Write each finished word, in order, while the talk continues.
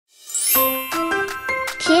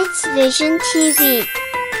Kids Vision TV.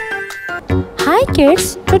 Hi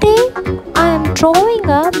kids, today I am drawing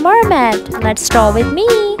a mermaid. Let's draw with me.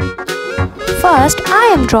 First,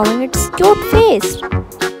 I am drawing its cute face.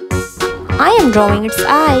 I am drawing its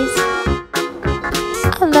eyes.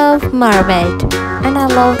 I love mermaid and I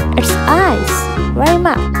love its eyes very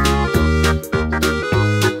much.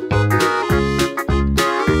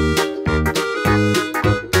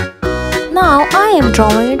 Now I am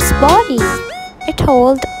drawing its body. It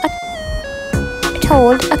holds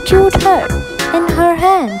a cute heart in her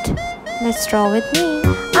hand. Let's draw with me.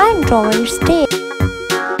 I am drawing its tail.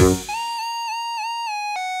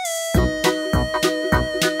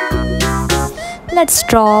 Let's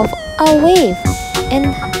draw a wave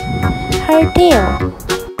in her tail.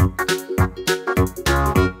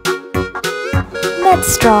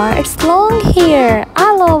 Let's draw its long hair.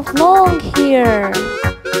 I love long hair.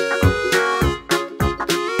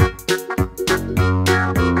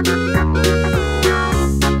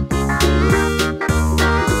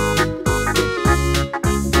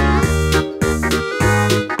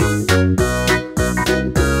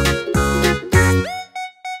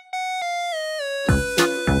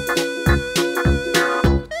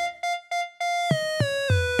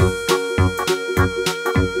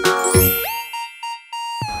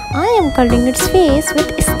 I am coloring its face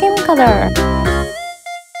with skin color.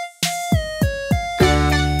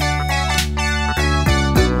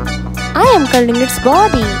 I am coloring its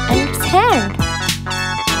body and its hand.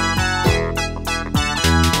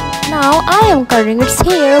 Now I am coloring its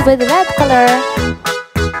hair with red color.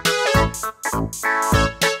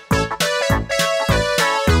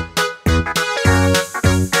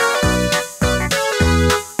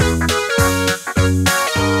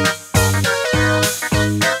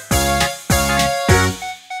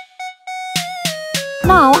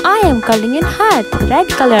 Now I am coloring in heart, red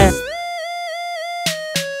color.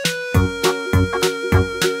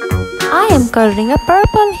 I am coloring a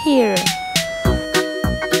purple here.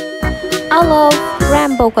 I love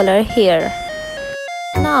rainbow color here.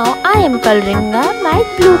 Now I am coloring a light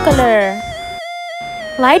blue color.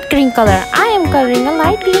 Light green color. I am coloring a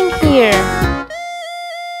light green here.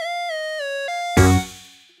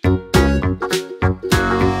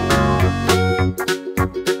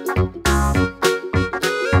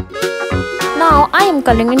 Now I am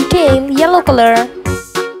coloring in tail yellow color,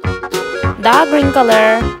 dark green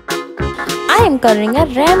color. I am coloring a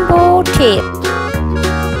rainbow tail,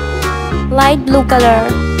 light blue color,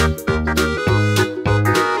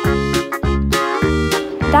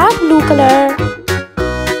 dark blue color,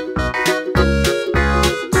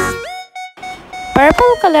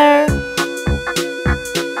 purple color,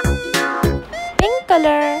 pink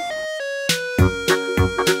color,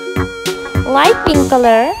 light pink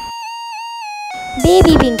color,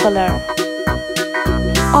 baby pink color,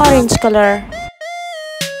 orange color.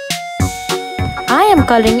 I am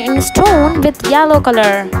coloring in stone with yellow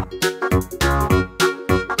color.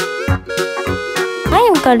 I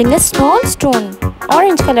am coloring a small stone,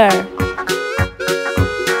 orange color.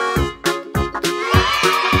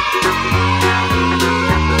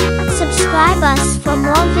 Subscribe us for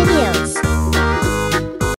more videos.